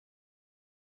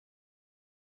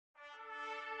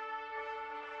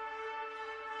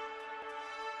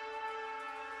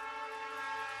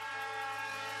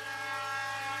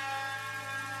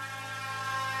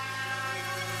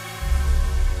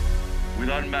with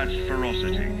unmatched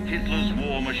ferocity. Hitler's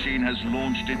war machine has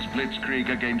launched its blitzkrieg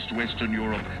against Western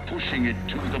Europe, pushing it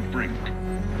to the brink.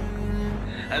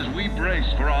 As we brace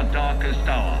for our darkest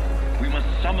hour, we must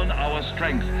summon our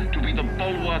strength to be the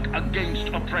bulwark against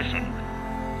oppression.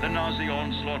 The Nazi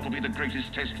onslaught will be the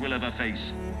greatest test we'll ever face.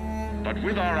 But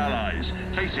with our allies,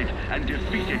 face it and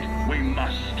defeat it we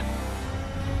must.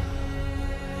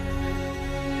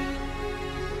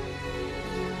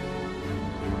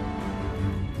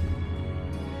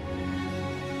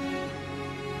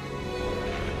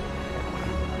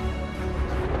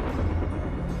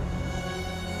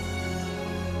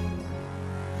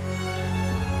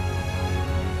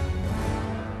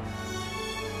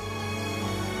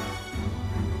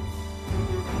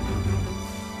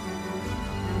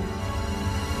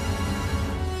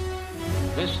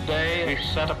 This day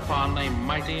is set upon a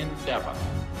mighty endeavor,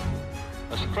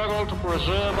 a struggle to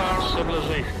preserve our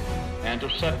civilization and to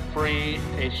set free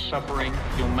a suffering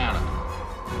humanity.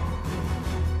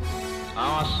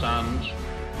 Our sons,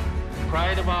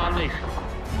 pride of our nation,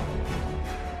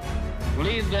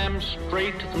 lead them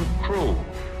straight and true.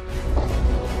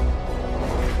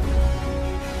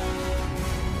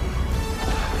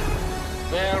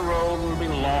 Their road will be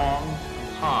long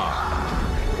and hard.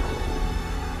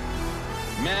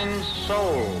 Men's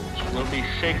souls will be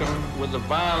shaken with the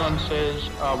violences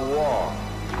of war.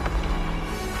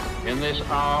 In this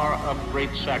hour of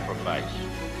great sacrifice,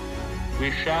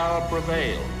 we shall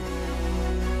prevail.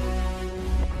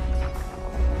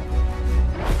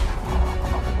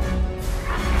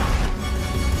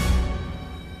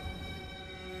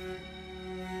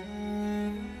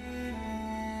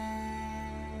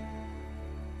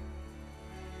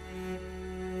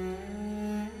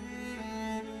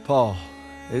 Paul,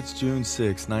 it's June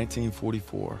 6,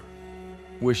 1944.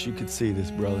 Wish you could see this,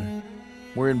 brother.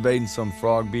 We're invading some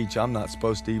frog beach I'm not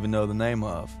supposed to even know the name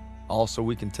of. Also,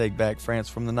 we can take back France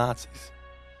from the Nazis.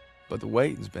 But the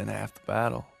waiting's been half the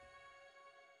battle.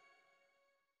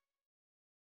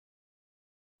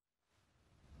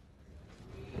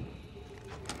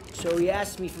 So he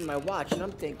asked me for my watch, and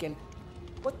I'm thinking,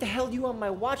 what the hell do you want my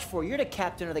watch for? You're the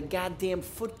captain of the goddamn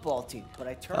football team.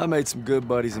 But I made some good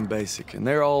buddies in basic, and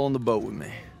they're all on the boat with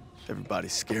me.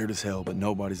 Everybody's scared as hell, but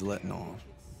nobody's letting on.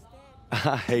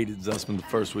 I hated Zussman the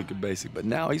first week of basic, but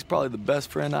now he's probably the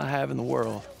best friend I have in the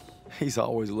world. He's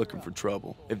always looking for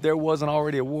trouble. If there wasn't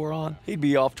already a war on, he'd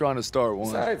be off trying to start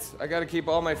one. Besides, I gotta keep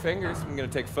all my fingers. I'm gonna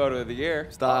take photo of the year.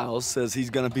 Styles says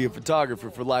he's gonna be a photographer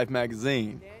for Life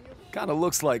magazine. Kinda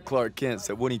looks like Clark Kent,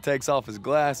 said when he takes off his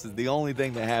glasses, the only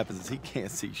thing that happens is he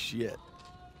can't see shit.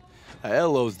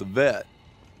 Elo's the vet,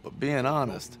 but being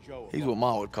honest, he's what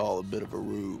Ma would call a bit of a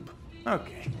rube.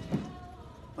 Okay,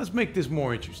 let's make this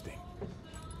more interesting.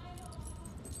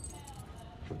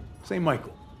 St.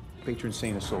 Michael, patron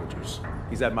saint of soldiers.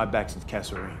 He's had my back since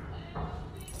Kasserine.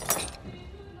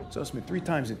 Zussman 3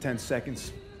 times in 10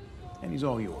 seconds, and he's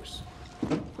all yours.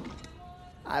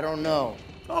 I don't know.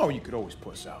 Oh, you could always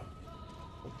puss out.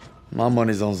 My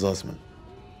money's on Zussman.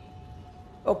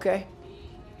 Okay,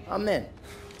 I'm in.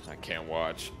 I can't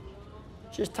watch.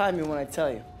 Just time me when I tell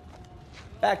you.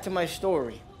 Back to my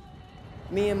story.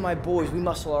 Me and my boys, we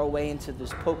muscle our way into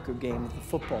this poker game that the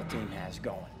football team has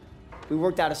going. We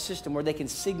worked out a system where they can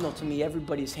signal to me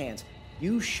everybody's hands.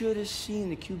 You should have seen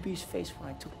the QB's face when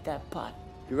I took that pot.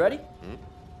 You ready? Mm-hmm.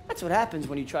 That's what happens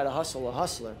when you try to hustle a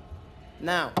hustler.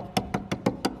 Now,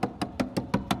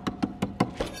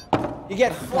 you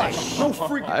get flushed. No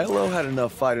freaking. Ilo had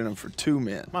enough fight in him for 2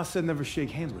 men. Ma said never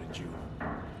shake hands with a Jew.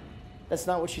 That's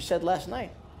not what she said last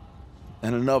night.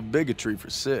 And enough bigotry for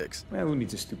 6. Man, who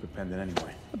needs a stupid pendant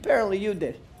anyway? Apparently you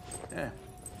did. Yeah,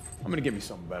 I'm gonna get me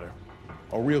something better.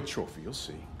 A real trophy, you'll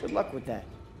see. Good luck with that.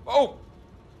 Oh!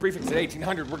 Briefing's at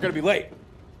 1800. We're gonna be late.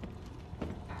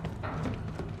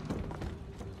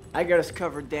 I got us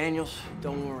covered, Daniels.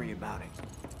 Don't worry about it.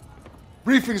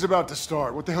 Briefing's about to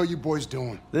start. What the hell you boys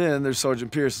doing? Then there's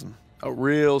Sergeant Pearson, a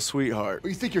real sweetheart. Well,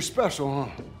 you think you're special,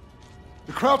 huh?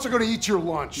 The Krauts are gonna eat your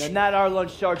lunch. No, not our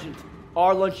lunch, Sergeant.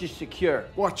 Our lunch is secure.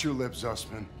 Watch your lips,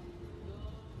 Zussman.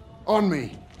 On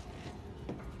me.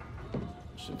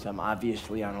 Since I'm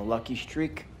obviously on a lucky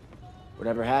streak,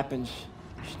 whatever happens,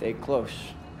 stay close.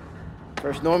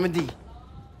 First Normandy,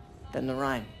 then the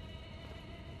Rhine.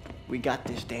 We got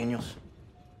this, Daniels.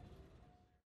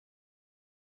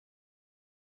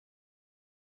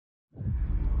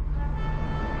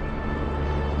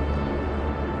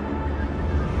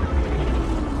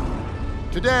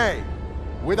 Today,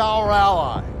 with our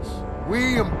allies,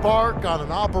 we embark on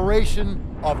an operation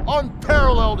of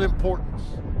unparalleled importance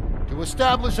to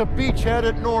establish a beachhead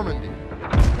at Normandy.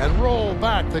 and roll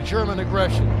back the German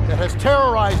aggression that has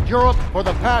terrorized Europe for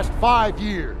the past 5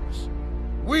 years.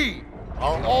 We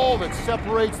are all that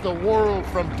separates the world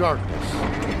from darkness.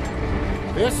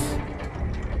 This,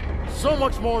 so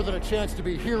much more than a chance to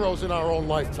be heroes in our own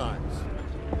lifetimes.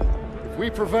 If we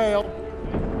prevail,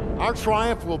 our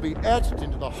triumph will be etched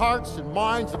into the hearts and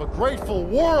minds of a grateful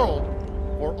world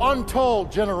for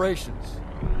untold generations.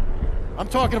 I'm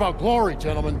talking about glory,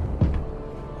 gentlemen.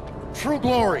 True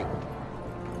glory.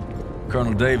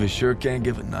 Colonel Davis sure can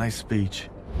give a nice speech.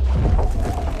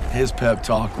 His pep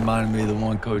talk reminded me of the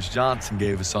one Coach Johnson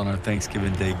gave us on our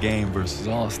Thanksgiving Day game versus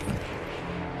Austin.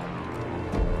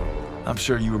 I'm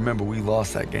sure you remember we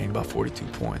lost that game by 42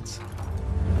 points.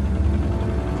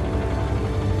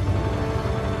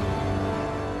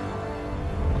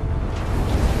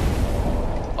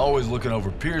 Always looking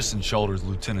over Pearson's shoulders,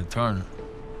 Lieutenant Turner.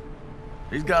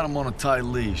 He's got him on a tight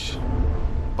leash.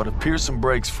 But if Pearson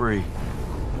breaks free,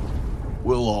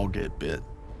 we'll all get bit.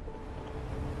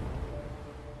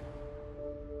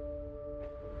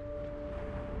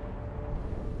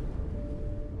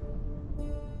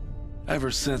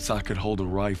 Ever since I could hold a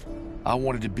rifle, I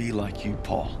wanted to be like you,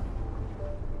 Paul.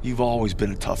 You've always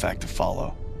been a tough act to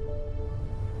follow.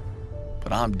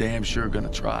 But I'm damn sure gonna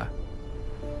try.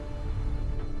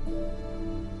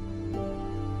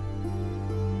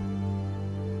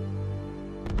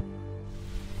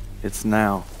 It's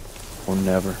now or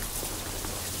never.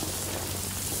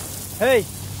 Hey,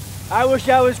 I wish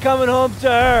I was coming home to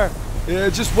her. Yeah,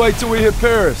 just wait till we hit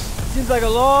Paris. Seems like a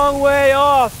long way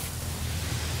off.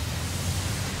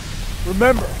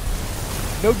 Remember,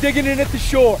 no digging in at the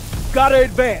shore. Gotta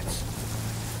advance.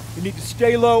 You need to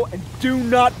stay low and do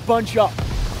not bunch up.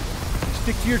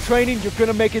 Stick to your training, you're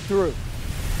gonna make it through.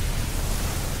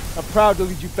 I'm proud to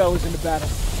lead you fellas into battle.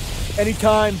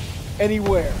 Anytime,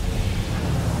 anywhere.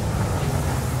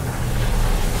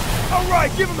 All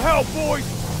right, give them hell, boys!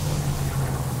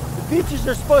 The beaches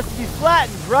are supposed to be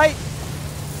flattened, right?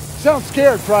 Sound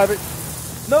scared, Private.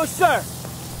 No, sir.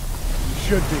 You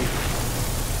should be.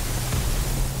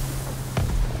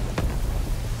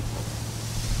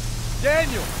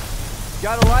 Daniel,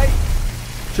 got a light?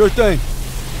 Sure thing.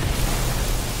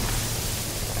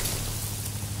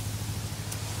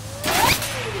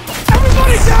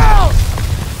 Everybody down!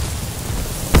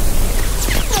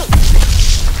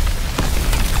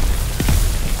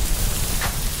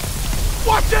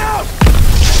 Watch out!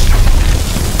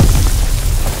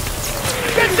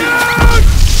 Get down!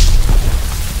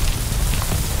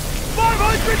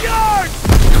 500 yards!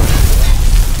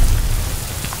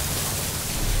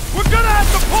 We're gonna have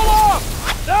to pull off!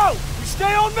 No! We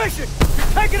stay on mission!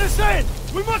 You're taking us in!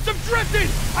 We must have drifted!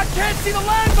 I can't see the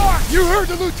landmark! You heard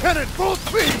the lieutenant! Full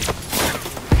speed!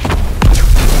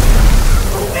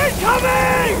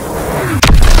 Incoming!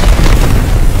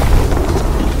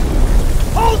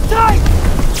 Hold tight!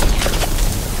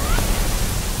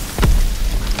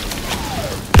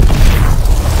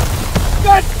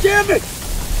 God damn it!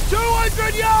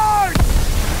 200 yards!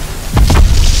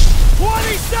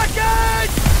 20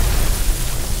 seconds!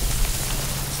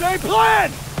 Same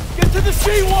plan! Get to the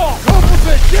seawall!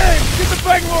 Complement, James! Get the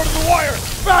Bangalore to the wire!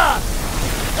 Fast!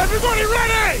 Everybody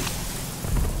ready!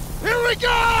 Here we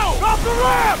go! Drop the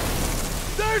ramp!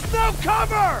 There's no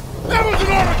cover! That was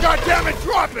an order, goddammit!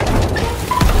 Drop it!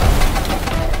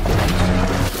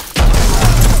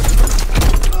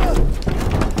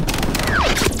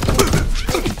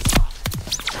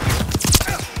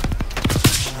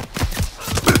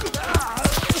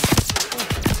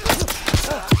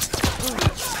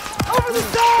 Over the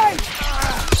side!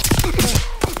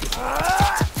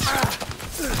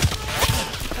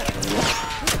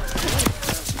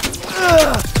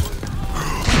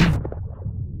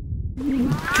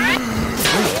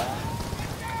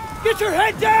 Get your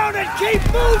head down and keep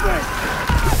moving!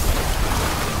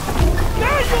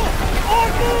 Daniel! On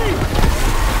me!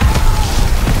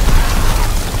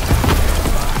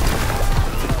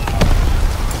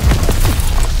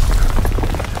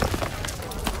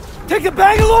 Take the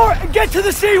Bangalore and get to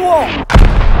the seawall! We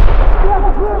have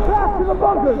a clear path to the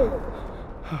bunkers!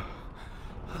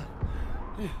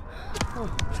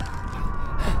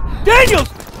 Daniels!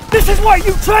 This is what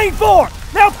you trained for!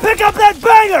 Now pick up that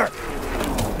banger!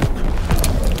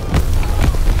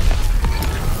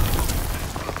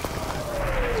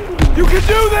 You can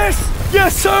do this!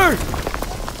 Yes, sir!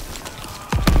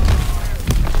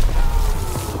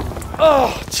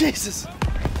 Oh, Jesus!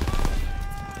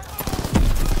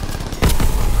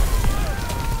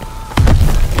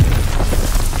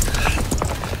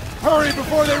 Hurry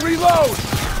before they reload!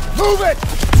 Move it!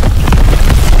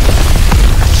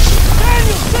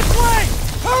 Daniel, this way!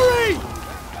 Hurry!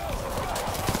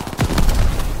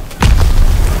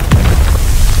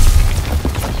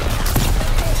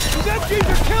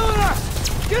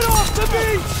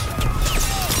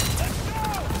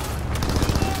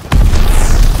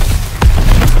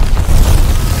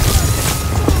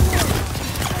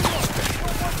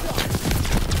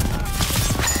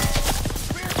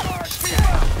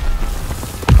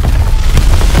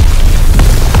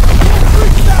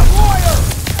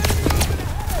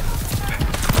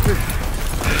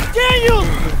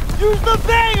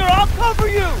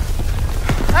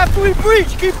 After we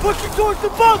breach, keep pushing towards the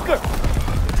bunker!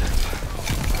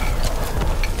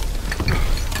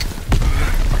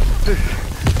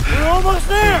 We're almost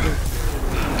there!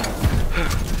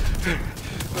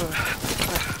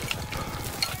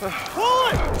 Pull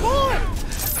it! Pull it!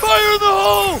 Fire in the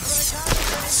hole!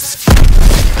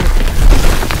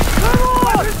 Come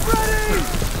on! It's ready!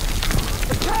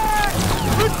 Attack!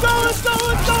 Let's go! Let's go!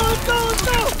 Let's go! Let's go! Let's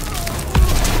go!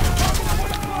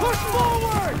 Push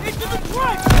forward! Into the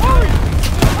trench! Hurry!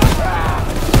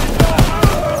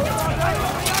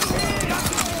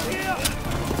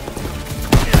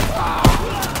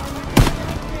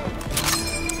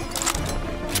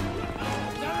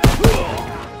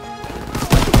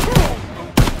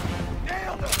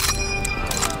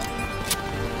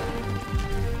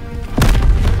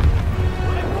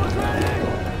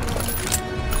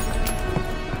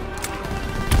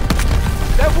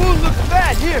 That wound looks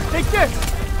bad. Here, take this.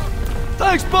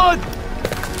 Thanks, bud.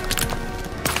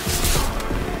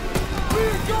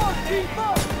 We're gone! Keep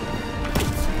up!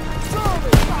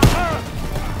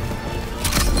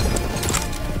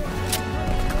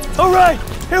 All right,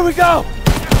 here we go.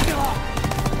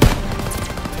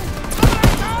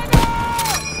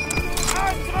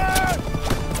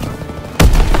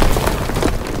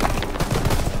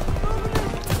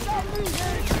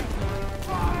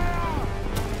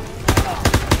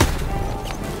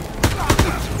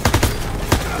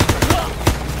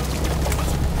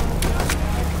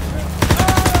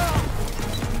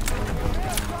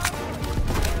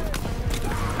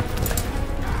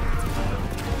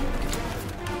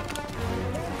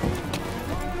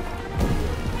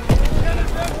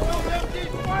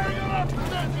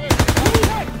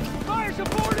 Fire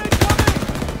support incoming!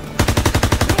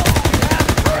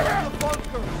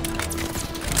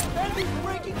 Enemies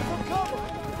breaking from cover!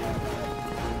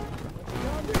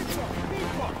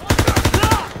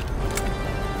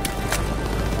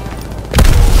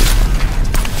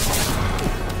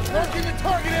 Marking the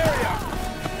target area!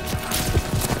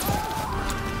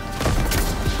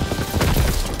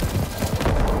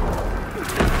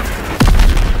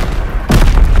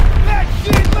 That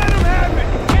shit, let him have it!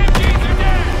 MGs are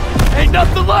down! Ain't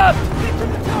nothing left. Get to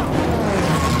the top!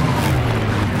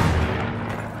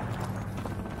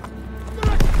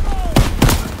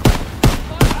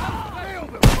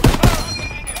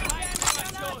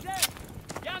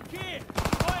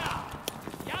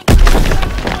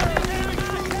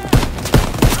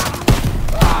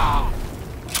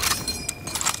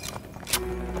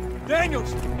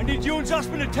 Daniels, I need you and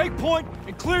Zussman to take point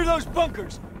and clear those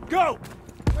bunkers. Go!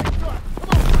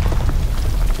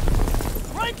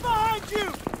 Right behind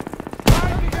you!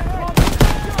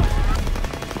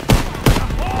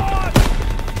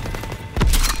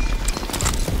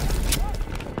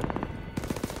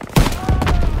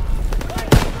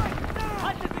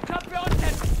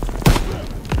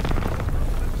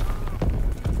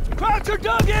 Krauts are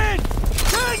dug in!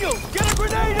 Daniel, get a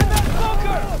grenade in that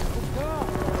bunker!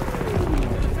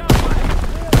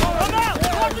 I'm out!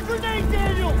 Watch the grenade,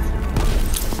 Daniels!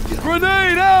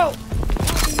 Grenade out.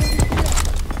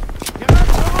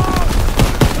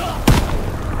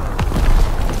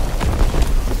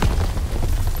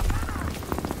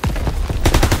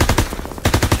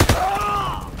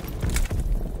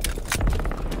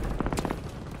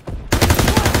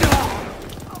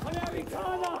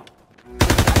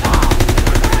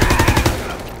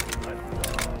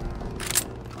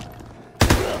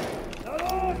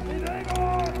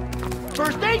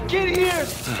 First aid kit here!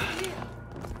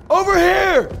 Over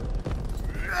here.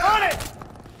 On it!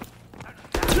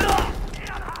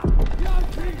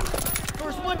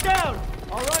 First one down!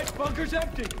 All right, bunker's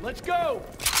empty. Let's go!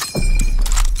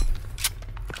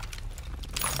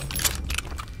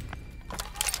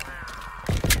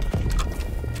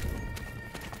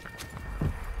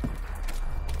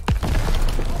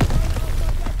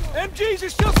 MGs are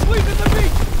still sweeping the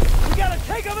beach! We gotta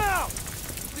take them out!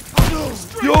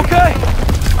 You okay?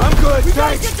 I'm good. We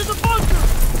gotta Thanks. get to the bunker!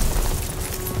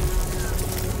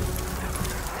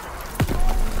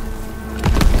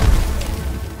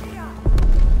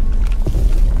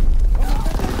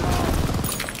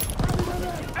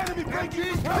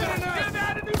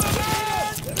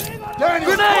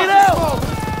 Daniel, Grenade out.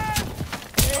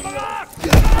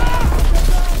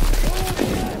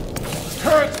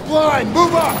 Turret's blind!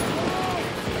 Move up!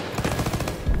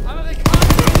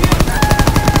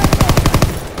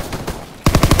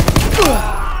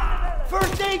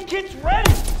 First aid kit's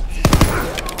ready!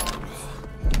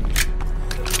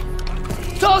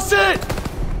 Toss it.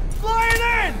 Flying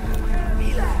in!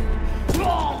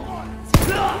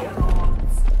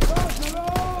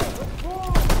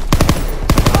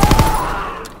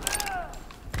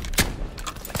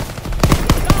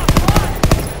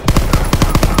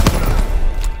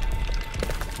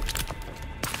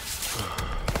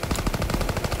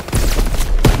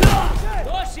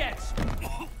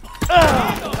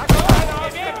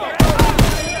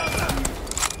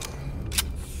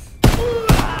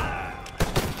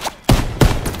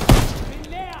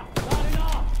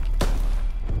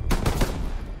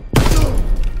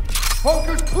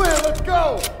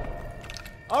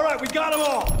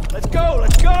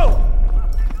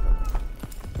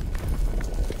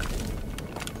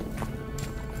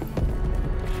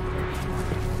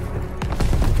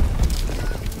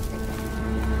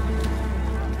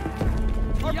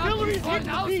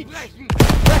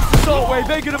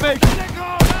 Vega to make it.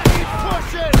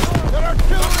 Pushing! That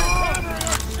artillery hammering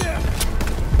our ship!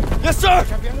 Yes, sir!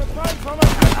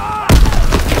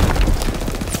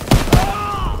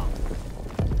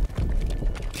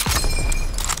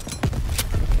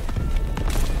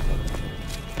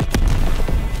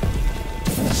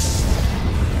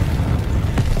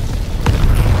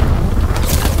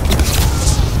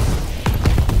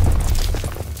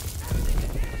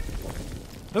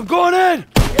 I'm going in!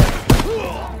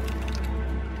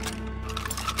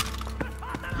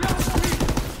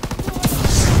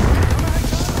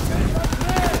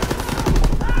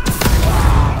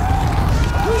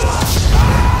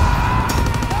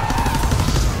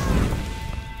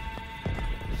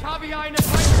 Ich habe hier eine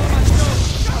Feinformation.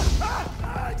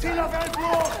 Ziel auf 11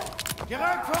 Uhr!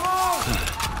 Gerät voraus!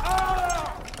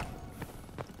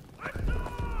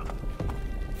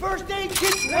 First aid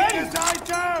kit's ready!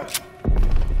 Seite!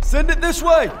 Send it this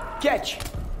way! Catch.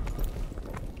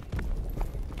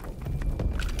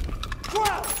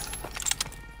 12!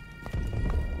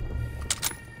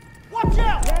 Watch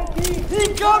out!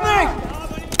 Incoming!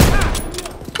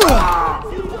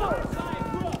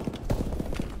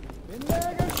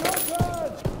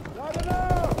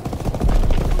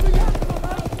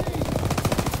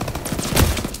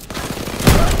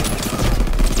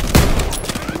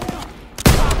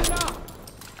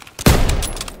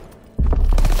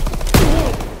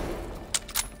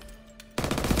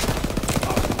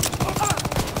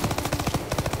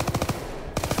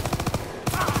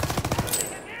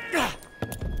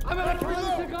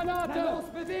 Amerikanische Granate! Aus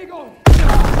Bewegung!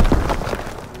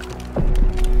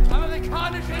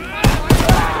 Amerikanische Infanterie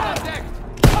entdeckt!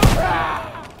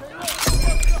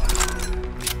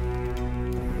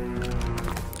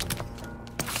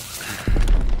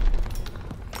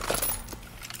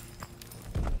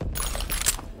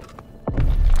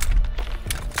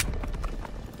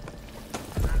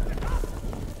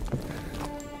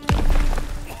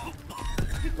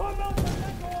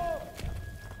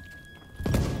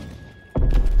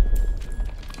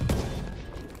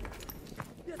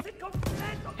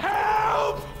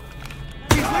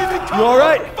 You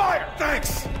alright? Fire!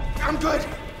 Thanks! I'm good.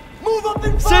 Move up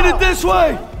and Send it this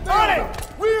way! On it!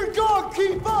 Rear guard,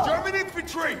 keep up! German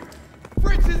infantry!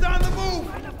 Fritz is on the move!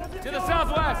 To the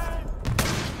southwest!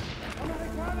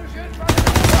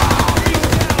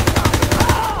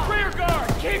 Rear guard,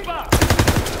 keep up!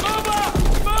 Move up!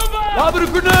 Move up! Lob it a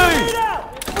grenade! Get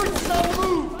out! Fritz is on the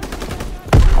move!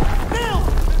 Nailed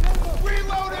it!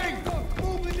 Reloading!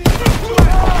 Moving in!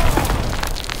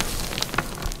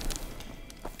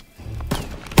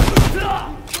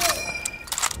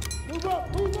 Move up!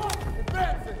 Move up!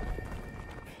 Advancing!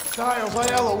 Stiles,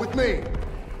 Aiello, with me.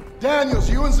 Daniels,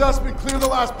 you and Zussman clear the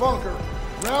last bunker.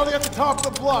 Rally at the top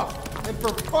of the bluff. And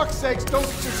for fuck's sakes, don't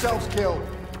get yourselves killed.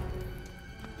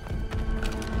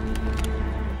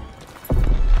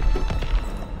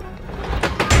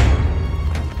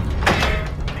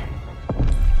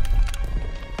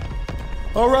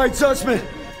 All right, Zussman.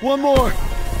 One more.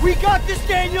 We got this,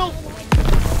 Daniel!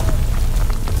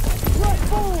 Right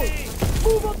forward!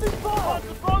 Move up and forward!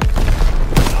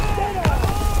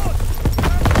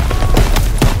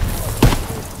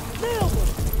 Nailed him!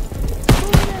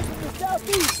 Moving in from the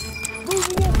southeast!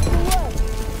 Moving in from the west!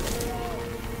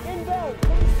 Inbound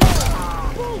from the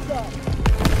south! Bullseye!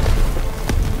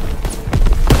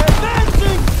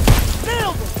 Advancing!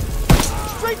 Nailed him!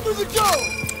 Straight through the dome!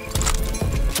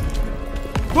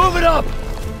 Move it up!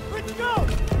 Let's go!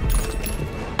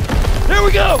 Here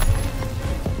we go!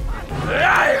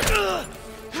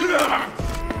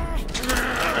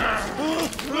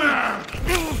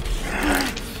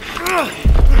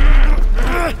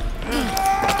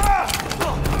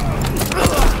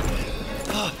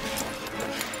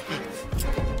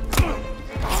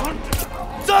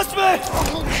 Suspect!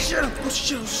 Oh shit! Oh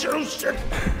shit! Oh shit! Oh shit!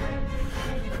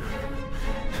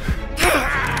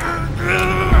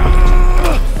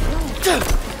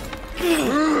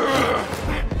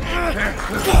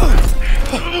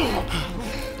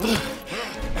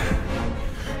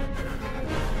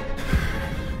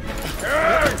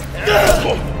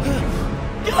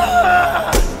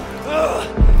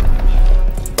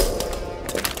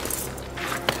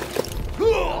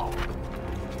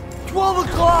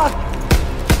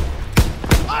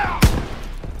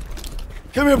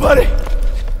 Come here, buddy.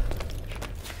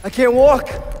 I can't walk.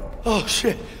 Oh,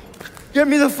 shit. Get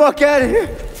me the fuck out of here.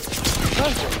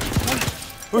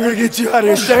 We're gonna get you out of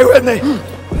here. Stay with me.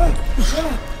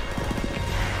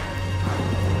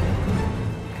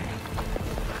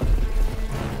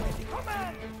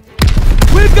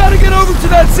 We've got to get over to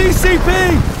that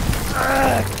CCP.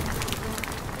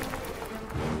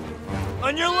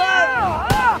 On your left.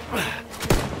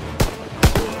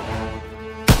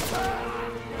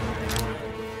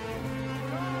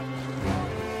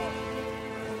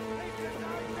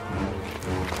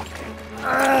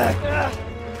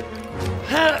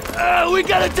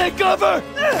 gotta take cover!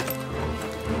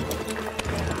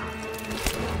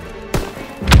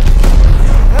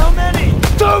 How many?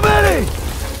 Too many!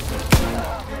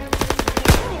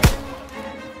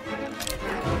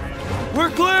 We're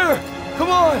clear! Come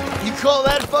on! You call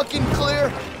that fucking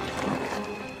clear?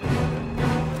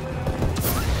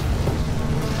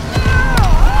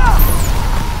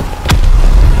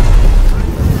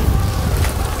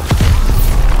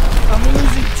 I'm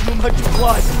losing too much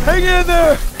blood. Hang in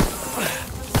there!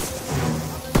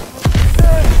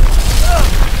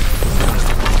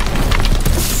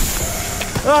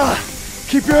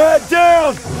 Keep your head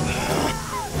down!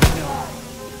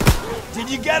 Did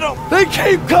you get him? They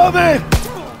keep coming!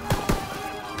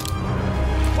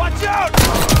 Watch out!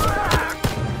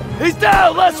 He's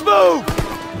down! Let's move!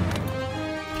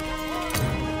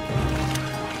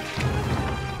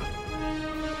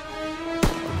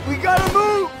 We gotta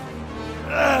move!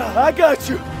 I got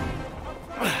you!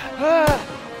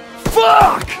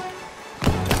 Fuck!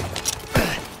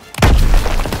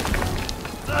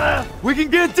 We can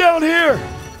get down here!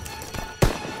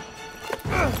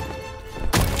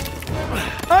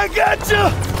 I got you!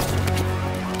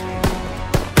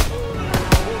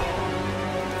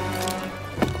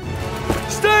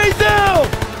 Stay down!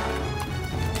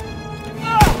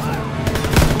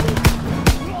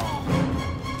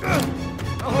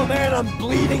 Oh man, I'm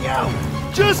bleeding out.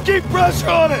 Just keep pressure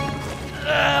on it!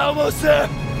 Almost there!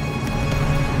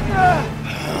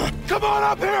 Come on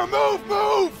up here! Move!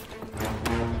 Move!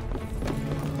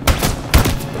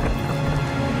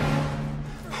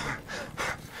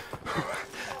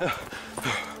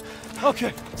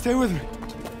 Okay, stay with me.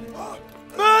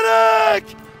 Medic!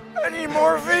 I need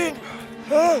morphine.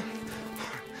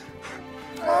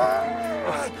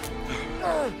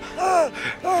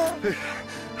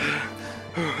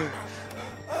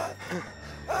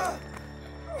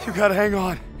 You gotta hang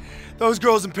on. Those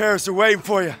girls in Paris are waiting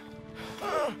for you.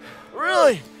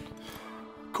 Really?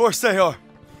 Of course they are.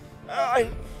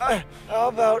 How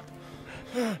about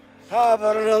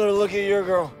another look at your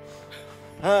girl?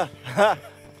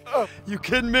 You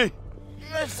kidding me?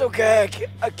 It's okay.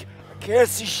 I can't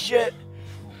see shit.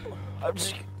 I'm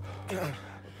just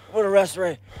gonna rest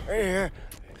right here.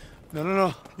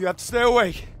 No. You have to stay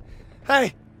awake.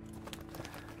 Hey!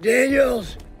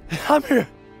 Daniels, I'm here.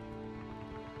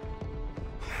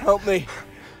 help me.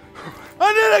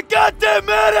 I need a goddamn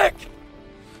medic!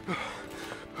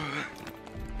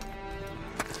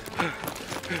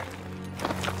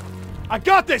 I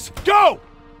got this! Go!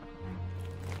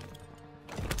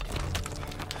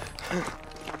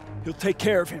 You'll take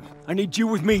care of him. I need you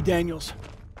with me, Daniels.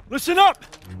 Listen up!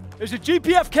 There's a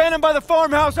GPF cannon by the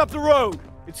farmhouse up the road.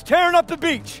 It's tearing up the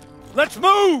beach. Let's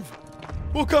move!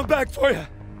 We'll come back for you.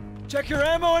 Check your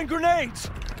ammo and grenades.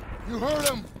 You heard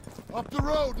him. Up the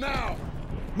road now.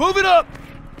 Move it up!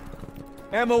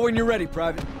 Ammo when you're ready,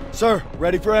 Private. Sir,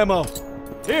 ready for ammo.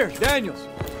 Here, Daniels.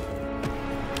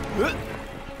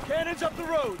 Cannons up the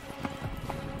road.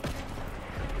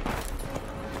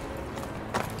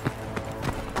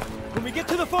 When we get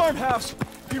to the farmhouse,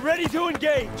 be ready to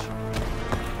engage.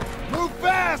 Move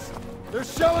fast! They're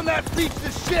shelling that beach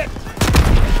to shit!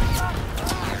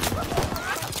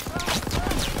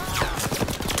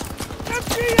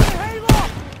 MG in the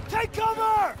hayloft! Take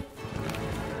cover!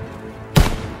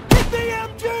 Hit the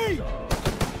MG!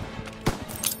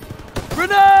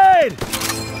 Grenade!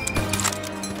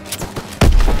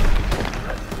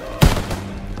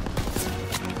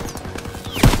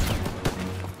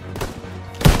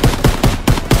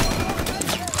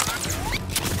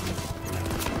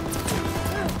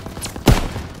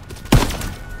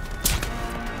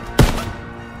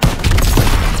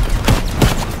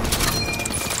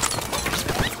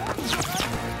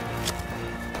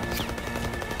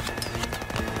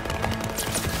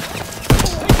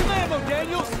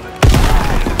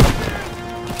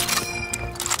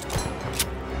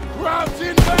 Crowds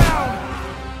inbound!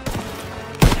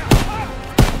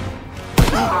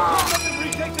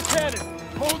 Retake the cannon!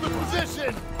 Hold the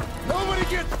position! Nobody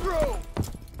gets through!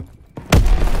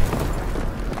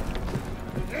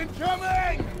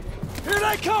 Incoming! Here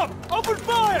they come! Open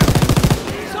fire!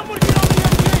 Someone get on the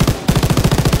MG!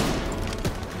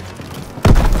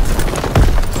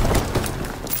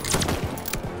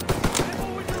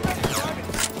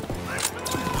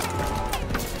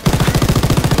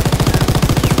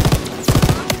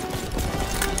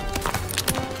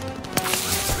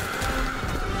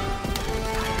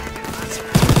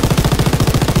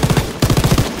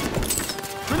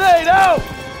 Grenade out!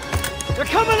 They're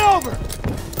coming over!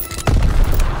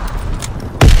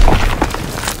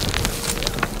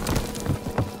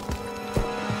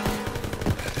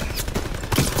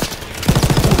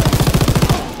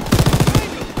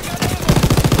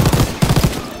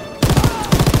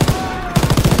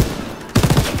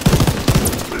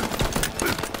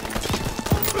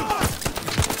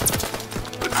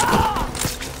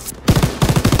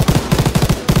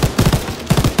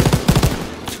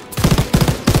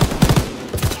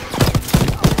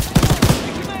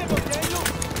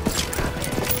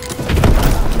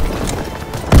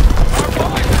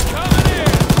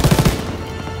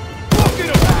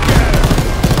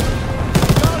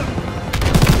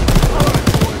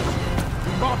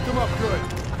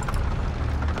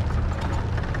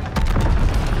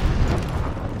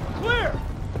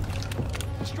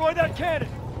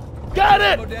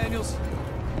 it! Ammo, Daniels.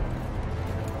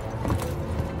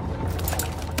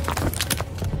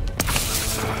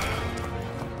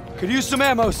 Could use some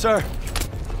ammo, sir.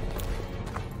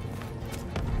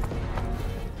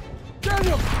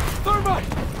 Daniel! Thermite!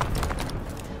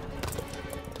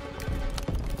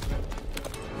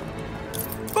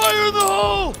 Fire in the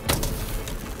hole!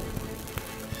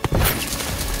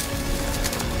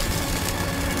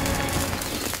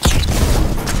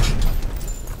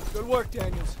 Good work,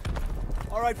 Daniels.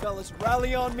 All right, fellas,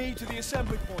 rally on me to the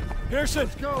assembly point. Pearson,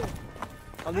 let's go.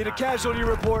 I'll need a casualty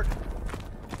report.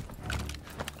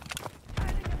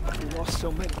 We lost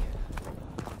so many.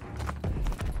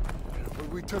 But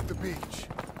we took the beach.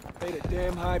 Paid a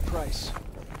damn high price.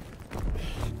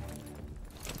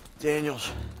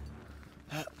 Daniels.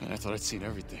 Man, I thought I'd seen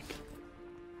everything.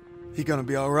 He gonna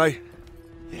be all right?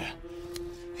 Yeah.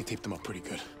 He taped him up pretty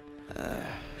good.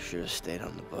 Should have stayed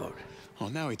on the boat. Oh,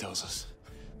 now he tells us.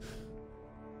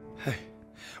 Hey,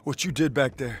 what you did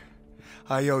back there,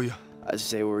 I owe you. I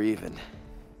say we're even.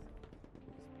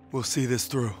 We'll see this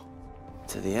through.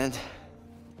 To the end?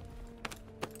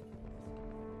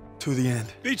 To the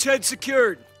end. Beachhead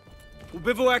secured. We'll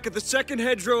bivouac at the second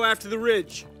hedgerow after the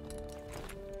ridge.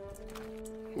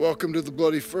 Welcome to the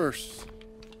Bloody First.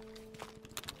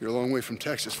 You're a long way from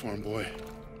Texas, farm boy.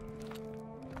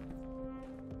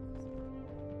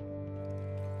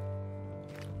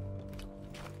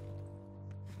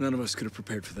 None of us could have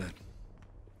prepared for that.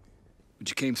 But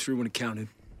you came through when it counted.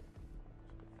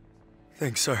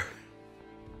 Thanks, sir.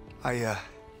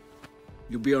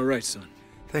 You'll be all right, son.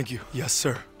 Thank you. Yes,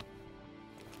 sir.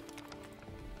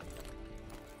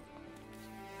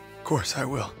 Of course I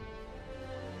will.